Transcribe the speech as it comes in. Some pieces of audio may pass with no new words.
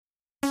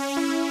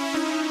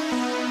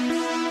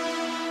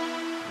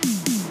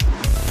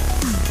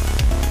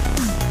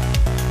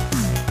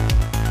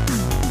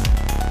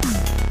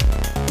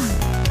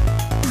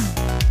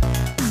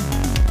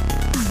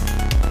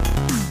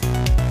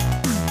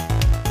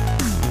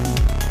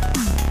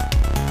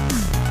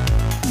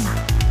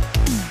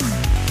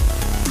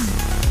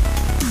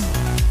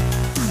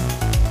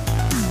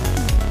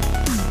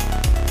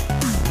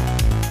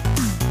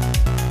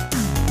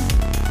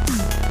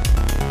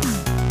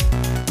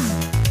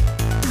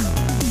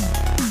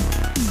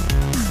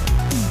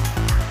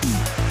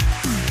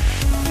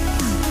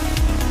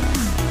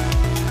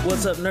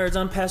What's up, nerds?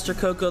 I'm Pastor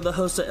Coco, the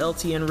host of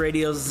LTN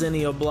Radio's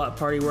Zennial Block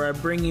Party, where I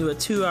bring you a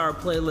 2-hour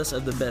playlist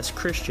of the best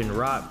Christian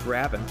rock,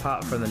 rap, and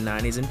pop from the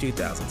 90s and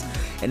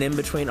 2000s. And in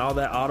between all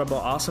that audible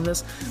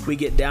awesomeness, we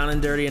get down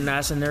and dirty and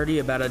nice and nerdy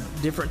about a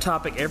different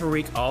topic every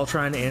week, all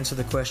trying to answer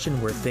the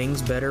question, were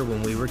things better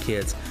when we were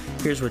kids?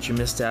 Here's what you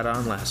missed out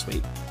on last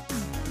week.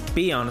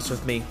 Be honest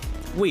with me,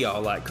 we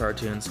all like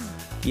cartoons.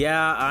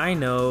 Yeah, I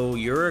know,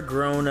 you're a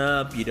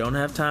grown-up, you don't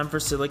have time for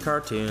silly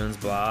cartoons,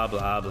 blah,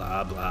 blah,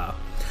 blah, blah.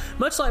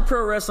 Much like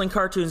pro wrestling,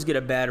 cartoons get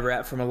a bad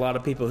rap from a lot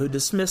of people who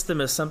dismiss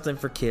them as something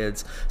for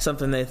kids,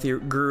 something they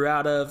grew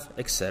out of,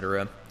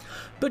 etc.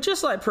 But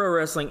just like pro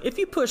wrestling, if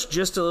you push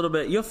just a little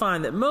bit, you'll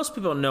find that most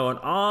people know an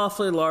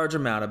awfully large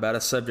amount about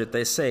a subject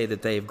they say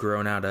that they've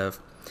grown out of.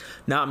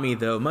 Not me,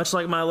 though. Much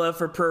like my love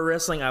for pro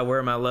wrestling, I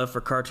wear my love for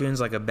cartoons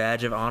like a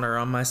badge of honor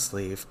on my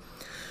sleeve.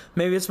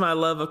 Maybe it's my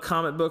love of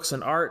comic books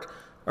and art,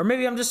 or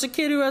maybe I'm just a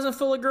kid who hasn't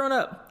fully grown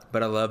up,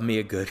 but I love me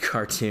a good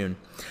cartoon.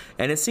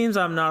 And it seems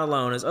I'm not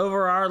alone, as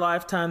over our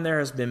lifetime there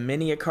has been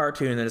many a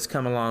cartoon that has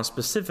come along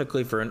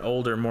specifically for an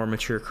older, more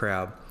mature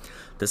crowd.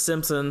 The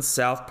Simpsons,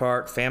 South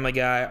Park, Family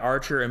Guy,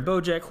 Archer, and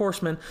BoJack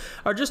Horseman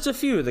are just a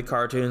few of the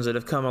cartoons that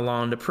have come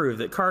along to prove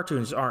that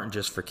cartoons aren't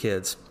just for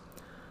kids.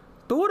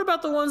 But what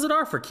about the ones that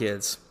are for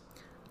kids?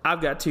 I've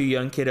got 2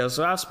 young kiddos,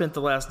 so I've spent the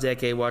last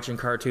decade watching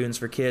cartoons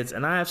for kids,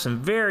 and I have some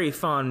very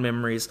fond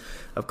memories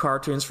of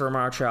cartoons from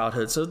our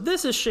childhood, so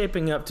this is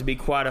shaping up to be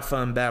quite a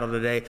fun battle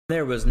today.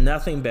 There was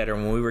nothing better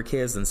when we were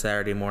kids than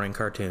Saturday morning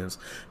cartoons.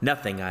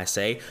 Nothing, I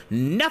say.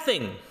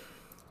 Nothing!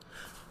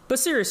 But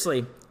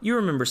seriously, you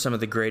remember some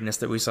of the greatness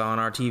that we saw on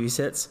our TV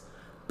sets?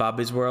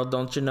 Bobby's World,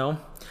 don't you know?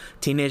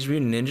 Teenage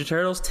Mutant Ninja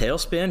Turtles,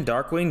 Tailspin,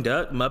 Darkwing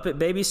Duck, Muppet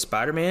Babies,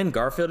 Spider-Man,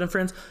 Garfield and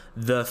Friends,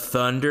 the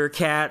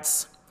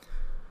Thundercats.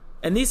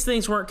 And these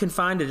things weren't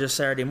confined to just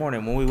Saturday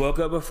morning. When we woke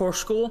up before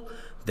school,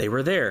 they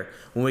were there.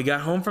 When we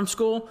got home from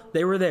school,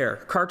 they were there.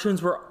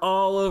 Cartoons were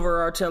all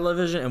over our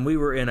television, and we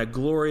were in a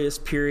glorious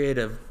period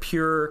of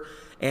pure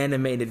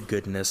animated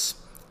goodness.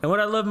 And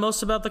what I love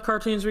most about the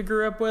cartoons we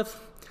grew up with?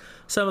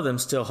 Some of them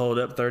still hold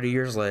up 30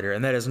 years later,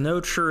 and that is no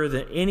truer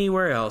than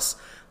anywhere else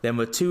than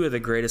with 2 of the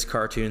greatest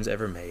cartoons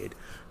ever made.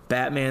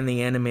 Batman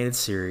the Animated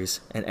Series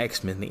and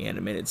X-Men the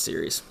Animated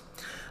Series.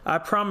 I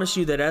promise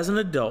you that as an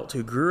adult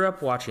who grew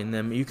up watching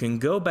them, you can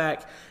go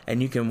back and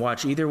you can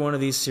watch either one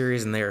of these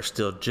series and they are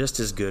still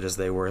just as good as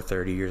they were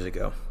 30 years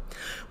ago.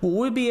 Will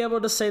we be able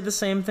to say the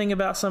same thing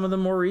about some of the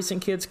more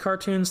recent kids'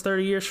 cartoons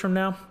 30 years from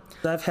now?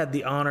 I've had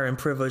the honor and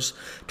privilege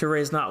to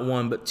raise not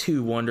 1 but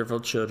 2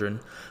 wonderful children.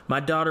 My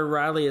daughter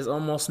Riley is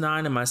almost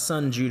 9 and my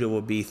son Judah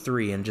will be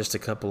 3 in just a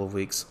couple of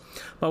weeks.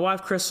 My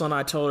wife Crystal and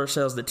I told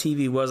ourselves that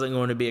TV wasn't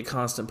going to be a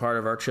constant part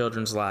of our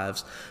children's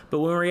lives. But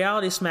when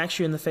reality smacks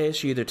you in the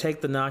face, you either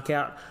take the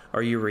knockout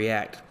or you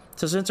react.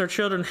 So since our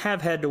children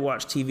have had to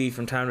watch TV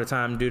from time to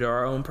time due to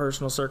our own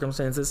personal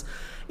circumstances,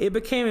 it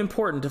became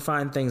important to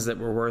find things that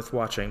were worth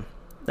watching.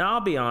 Now,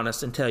 I'll be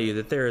honest and tell you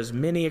that there is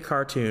many a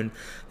cartoon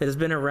that has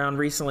been around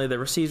recently that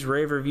receives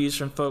rave reviews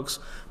from folks,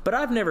 but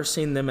I've never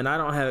seen them and I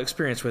don't have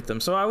experience with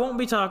them, so I won't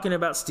be talking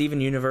about Steven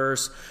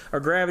Universe or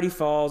Gravity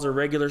Falls or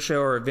Regular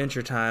Show or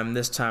Adventure Time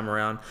this time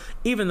around,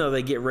 even though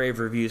they get rave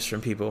reviews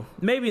from people.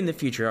 Maybe in the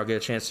future I'll get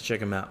a chance to check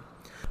them out.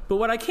 But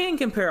what I can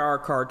compare our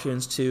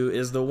cartoons to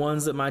is the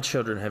ones that my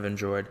children have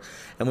enjoyed.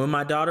 And when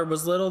my daughter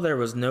was little, there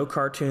was no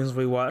cartoons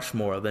we watched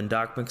more than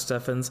Doc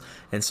McStuffins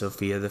and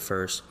Sophia the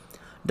First.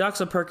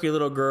 Doc's a perky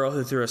little girl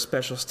who through a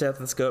special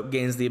stethoscope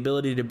gains the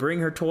ability to bring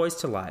her toys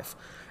to life,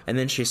 and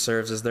then she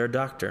serves as their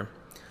doctor.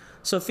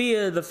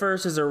 Sophia the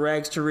First is a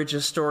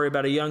rags-to-riches story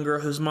about a young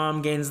girl whose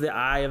mom gains the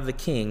eye of the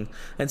king,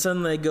 and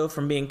suddenly they go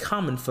from being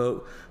common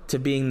folk to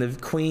being the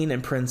queen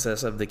and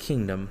princess of the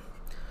kingdom.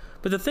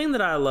 But the thing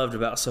that I loved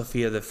about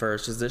Sophia the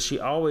First is that she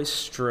always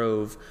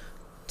strove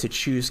to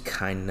choose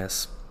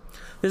kindness.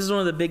 This is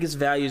one of the biggest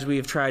values we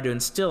have tried to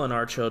instill in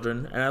our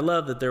children, and I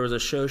love that there was a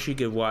show she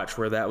could watch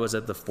where that was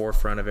at the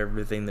forefront of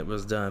everything that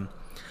was done.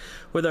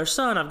 With our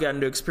son, I've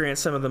gotten to experience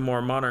some of the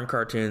more modern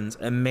cartoons,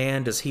 and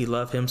man, does he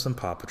love him some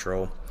Paw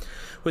Patrol.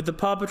 With the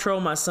Paw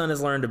Patrol, my son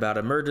has learned about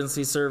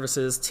emergency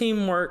services,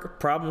 teamwork,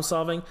 problem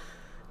solving,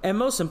 and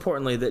most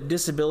importantly, that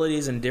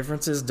disabilities and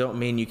differences don't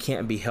mean you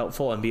can't be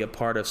helpful and be a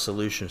part of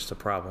solutions to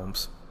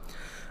problems.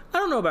 I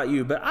don't know about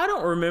you, but I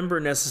don't remember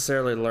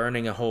necessarily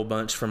learning a whole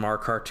bunch from our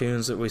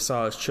cartoons that we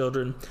saw as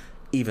children,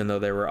 even though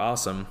they were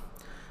awesome.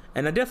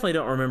 And I definitely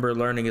don't remember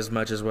learning as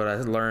much as what I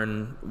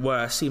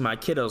see my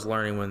kiddos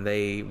learning when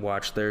they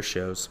watch their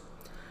shows.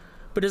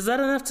 But is that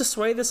enough to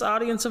sway this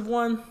audience of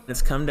one?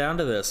 It's come down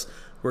to this.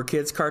 Were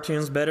kids'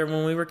 cartoons better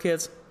when we were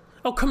kids?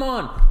 Oh, come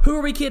on! Who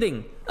are we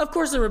kidding? Of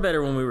course they were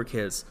better when we were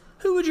kids.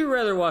 Who would you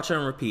rather watch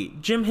on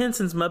repeat? Jim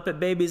Henson's Muppet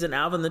Babies and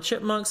Alvin the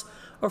Chipmunks,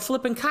 or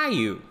Flippin'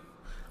 Caillou?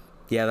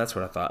 Yeah, that's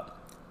what I thought.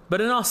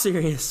 But in all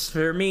seriousness,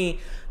 for me,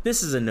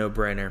 this is a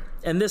no-brainer,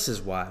 and this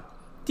is why.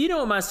 Do you know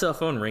what my cell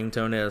phone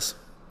ringtone is?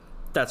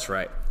 That's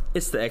right.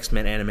 It's the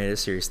X-Men Animated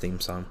Series theme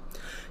song.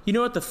 You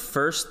know what the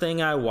first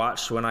thing I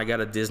watched when I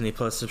got a Disney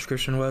Plus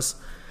subscription was?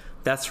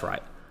 That's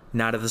right.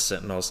 Night of the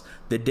Sentinels,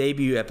 the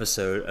debut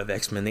episode of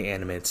X-Men the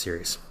Animated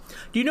Series.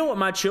 Do you know what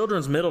my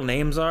children's middle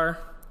names are?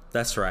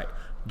 That's right,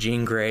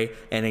 Jean Grey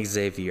and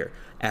Xavier,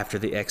 after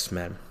the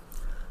X-Men.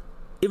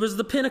 It was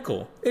the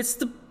pinnacle. It's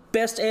the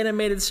best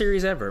animated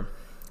series ever.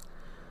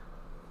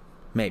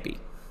 Maybe.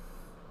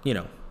 You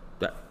know,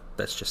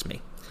 that's just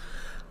me.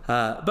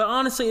 But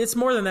honestly, it's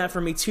more than that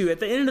for me too. At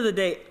the end of the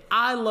day,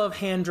 I love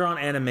hand-drawn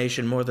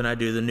animation more than I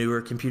do the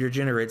newer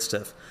computer-generated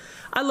stuff.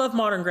 I love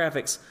modern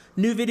graphics.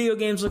 New video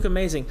games look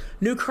amazing.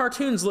 New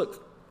cartoons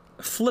look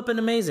flippin'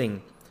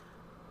 amazing.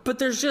 But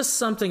there's just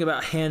something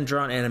about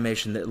hand-drawn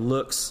animation that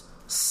looks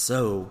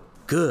so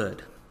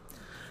good.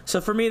 So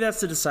for me,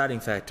 that's the deciding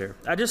factor.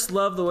 I just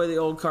love the way the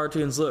old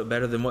cartoons look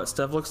better than what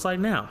stuff looks like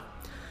now.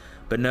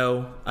 But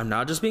no, I'm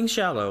not just being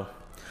shallow.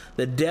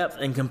 The depth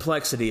and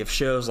complexity of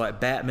shows like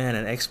Batman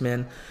and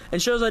X-Men,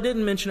 and shows I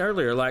didn't mention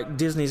earlier like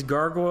Disney's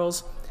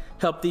Gargoyles,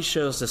 help these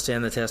shows to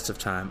stand the test of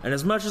time. And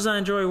as much as I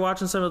enjoy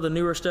watching some of the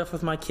newer stuff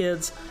with my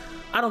kids,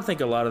 I don't think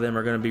a lot of them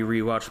are going to be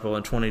rewatchable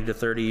in 20 to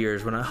 30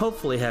 years when I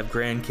hopefully have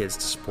grandkids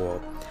to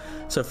spoil.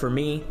 So for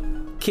me,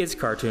 kids'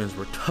 cartoons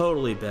were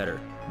totally better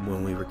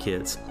when we were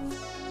kids.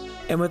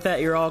 And with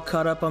that, you're all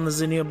caught up on the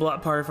Zennial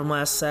Block Party from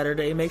last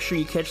Saturday. Make sure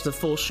you catch the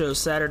full show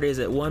Saturdays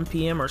at 1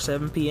 p.m. or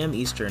 7 p.m.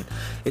 Eastern.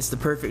 It's the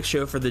perfect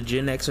show for the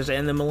Gen Xers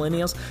and the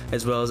Millennials,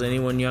 as well as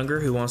anyone younger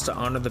who wants to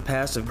honor the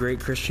past of great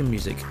Christian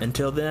music.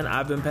 Until then,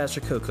 I've been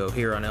Pastor Coco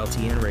here on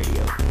LTN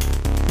Radio.